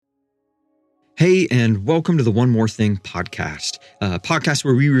Hey, and welcome to the One More Thing podcast, a podcast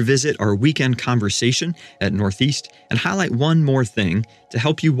where we revisit our weekend conversation at Northeast and highlight one more thing to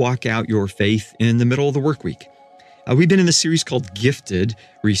help you walk out your faith in the middle of the work week. We've been in this series called Gifted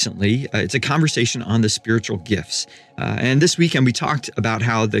recently. It's a conversation on the spiritual gifts. And this weekend, we talked about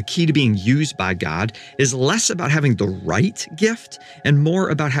how the key to being used by God is less about having the right gift and more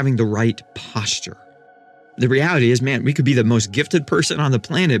about having the right posture. The reality is, we could be the most gifted person on the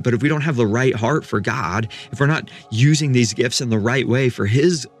planet, but if we don't have the right heart for God, if we're not using these gifts in the right way for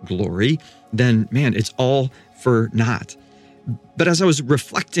His glory, then, it's all for naught. But as I was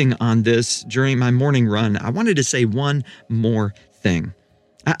reflecting on this during my morning run, I wanted to say one more thing.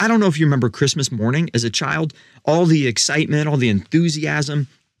 I don't know if you remember Christmas morning as a child, all the excitement, all the enthusiasm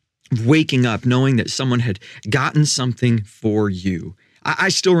of waking up knowing that someone had gotten something for you. I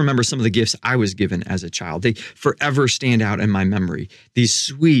still remember some of the gifts I was given as a child. They forever stand out in my memory. These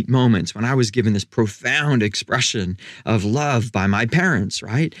sweet moments when I was given this profound expression of love by my parents,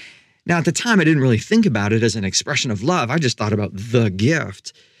 right? Now, at the time, I didn't really think about it as an expression of love. I just thought about the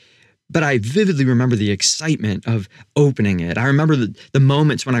gift. But I vividly remember the excitement of opening it. I remember the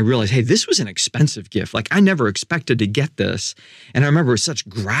moments when I realized, hey, this was an expensive gift. Like, I never expected to get this. And I remember with such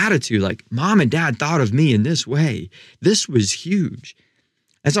gratitude, like, Mom and Dad thought of me in this way. This was huge.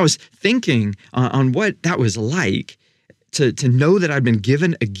 As I was thinking on what that was like, to know that I'd been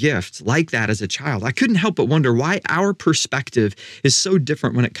given a gift like that as a child, I couldn't help but wonder why our perspective is so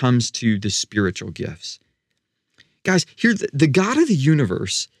different when it comes to the spiritual gifts. Guys, here, the God of the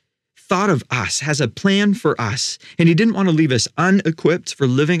universe thought of us, has a plan for us, and He didn't want to leave us unequipped for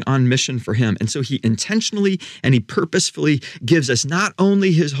living on mission for Him. And so He intentionally and He purposefully gives us not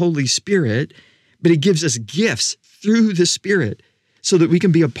only His Holy Spirit, but He gives us gifts through the Spirit, so that we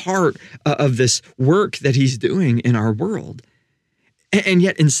can be a part of this work that He's doing in our world. And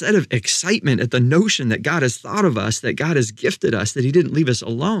yet, instead of excitement at the notion that God has thought of us, that God has gifted us, that He didn't leave us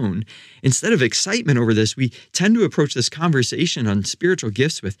alone, instead of excitement over this, we tend to approach this conversation on spiritual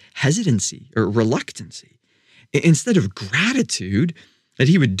gifts with hesitancy or reluctancy. Instead of gratitude that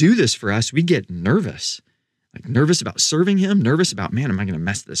He would do this for us, we get nervous. Like nervous about serving Him, nervous about, am I going to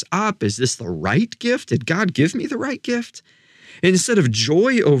mess this up? Is this the right gift? Did God give me the right gift? Instead of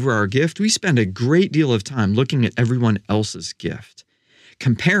joy over our gift, we spend a great deal of time looking at everyone else's gift,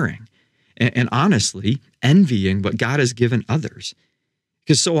 comparing, and honestly, envying what God has given others.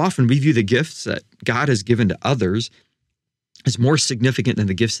 Because so often we view the gifts that God has given to others as more significant than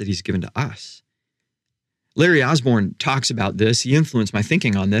the gifts that He's given to us. Larry Osborne talks about this. He influenced my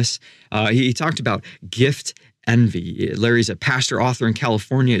thinking on this. He talked about gift envy. Larry's a pastor, author in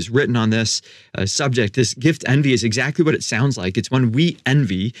California, has written on this subject. This gift envy is exactly what it sounds like. It's when we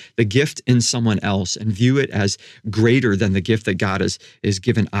envy the gift in someone else and view it as greater than the gift that God has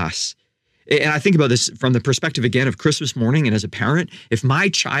given us. And I think about this from the perspective, again, of Christmas morning. And as a parent, if my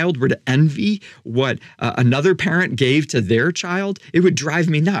child were to envy what another parent gave to their child, it would drive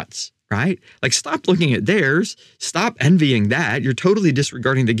me nuts, right? Like, stop looking at theirs. Stop envying that. You're totally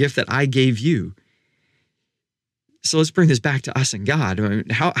disregarding the gift that I gave you. So let's bring this back to us and God.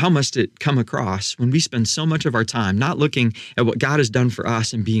 How must it come across when we spend so much of our time not looking at what God has done for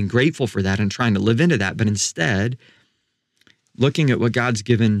us and being grateful for that and trying to live into that, but instead looking at what God's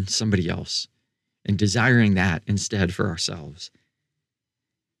given somebody else and desiring that instead for ourselves?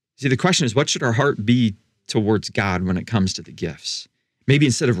 See, the question is, what should our heart be towards God when it comes to the gifts? Maybe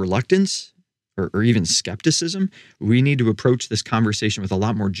instead of reluctance or even skepticism, we need to approach this conversation with a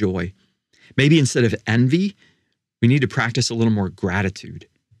lot more joy. Maybe instead of envy, we need to practice a little more gratitude.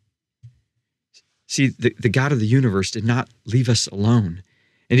 See, the God of the universe did not leave us alone,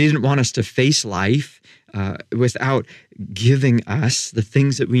 and He didn't want us to face life without giving us the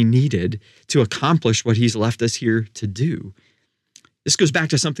things that we needed to accomplish what He's left us here to do. This goes back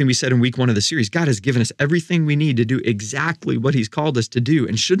to something we said in week 1 of the series. God has given us everything we need to do exactly what He's called us to do,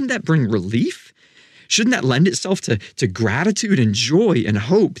 and shouldn't that bring relief? Shouldn't that lend itself to gratitude and joy and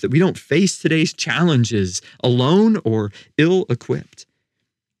hope that we don't face today's challenges alone or ill-equipped?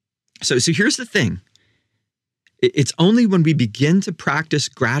 So here's the thing. It's only when we begin to practice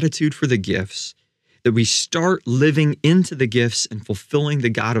gratitude for the gifts that we start living into the gifts and fulfilling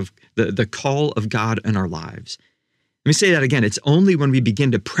the call of God in our lives. Let me say that again. It's only when we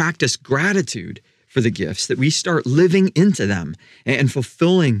begin to practice gratitude for the gifts that we start living into them and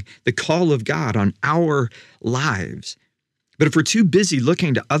fulfilling the call of God on our lives. But if we're too busy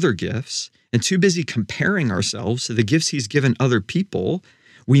looking to other gifts and too busy comparing ourselves to the gifts He's given other people,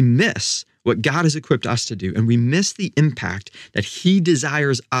 we miss what God has equipped us to do, and we miss the impact that He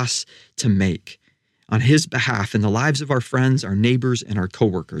desires us to make. on his behalf in the lives of our friends, our neighbors, and our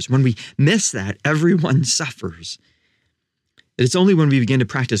coworkers. When we miss that, everyone suffers. It's only when we begin to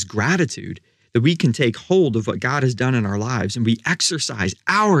practice gratitude that we can take hold of what God has done in our lives and we exercise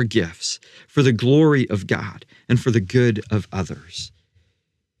our gifts for the glory of God and for the good of others.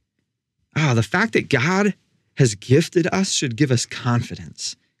 The fact that God has gifted us should give us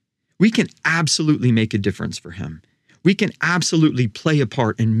confidence. We can absolutely make a difference for him. We can absolutely play a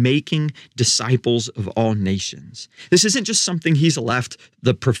part in making disciples of all nations. This isn't just something he's left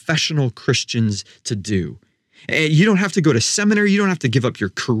the professional Christians to do. You don't have to go to seminary. You don't have to give up your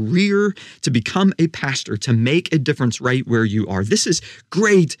career to become a pastor, to make a difference right where you are. This is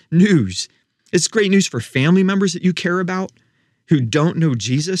great news. It's great news for family members that you care about who don't know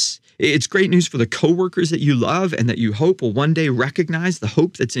Jesus. It's great news for the coworkers that you love and that you hope will one day recognize the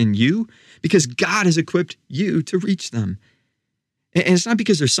hope that's in you because God has equipped you to reach them. And it's not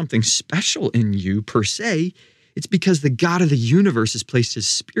because there's something special in you per se. It's because the God of the universe has placed his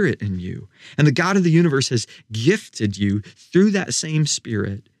Spirit in you. And the God of the universe has gifted you through that same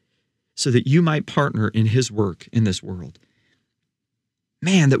Spirit so that you might partner in his work in this world.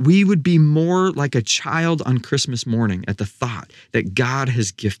 Man, that we would be more like a child on Christmas morning at the thought that God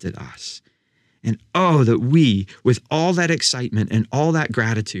has gifted us. And that we, with all that excitement and all that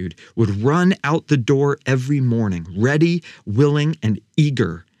gratitude, would run out the door every morning, ready, willing, and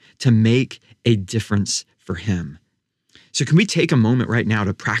eager to make a difference for him. So can we take a moment right now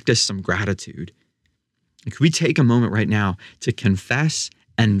to practice some gratitude? Can we take a moment right now to confess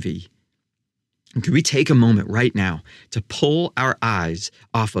envy? And can we take a moment right now to pull our eyes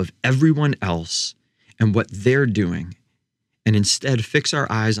off of everyone else and what they're doing and instead fix our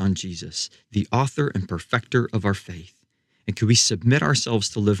eyes on Jesus, the author and perfecter of our faith? And can we submit ourselves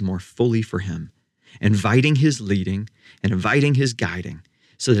to live more fully for him, inviting his leading and inviting his guiding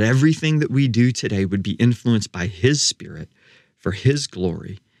so that everything that we do today would be influenced by his Spirit for his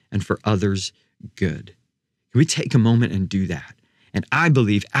glory and for others' good? Can we take a moment and do that? And I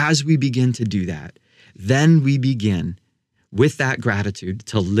believe as we begin to do that, then we begin with that gratitude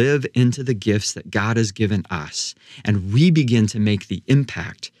to live into the gifts that God has given us. And we begin to make the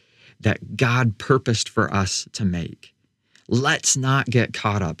impact that God purposed for us to make. Let's not get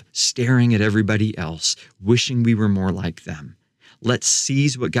caught up staring at everybody else, wishing we were more like them. Let's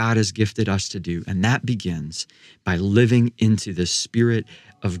seize what God has gifted us to do. And that begins by living into the spirit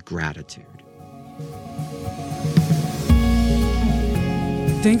of gratitude.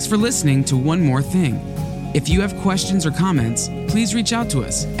 Thanks for listening to One More Thing. If you have questions or comments, please reach out to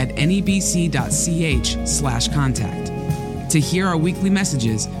us at nebc.ch/contact. To hear our weekly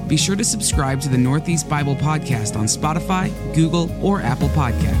messages, be sure to subscribe to the Northeast Bible Podcast on Spotify, Google, or Apple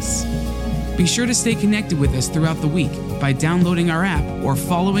Podcasts. Be sure to stay connected with us throughout the week by downloading our app or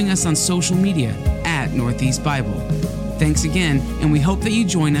following us on social media at Northeast Bible. Thanks again, and we hope that you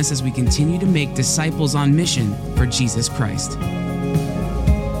join us as we continue to make disciples on mission for Jesus Christ.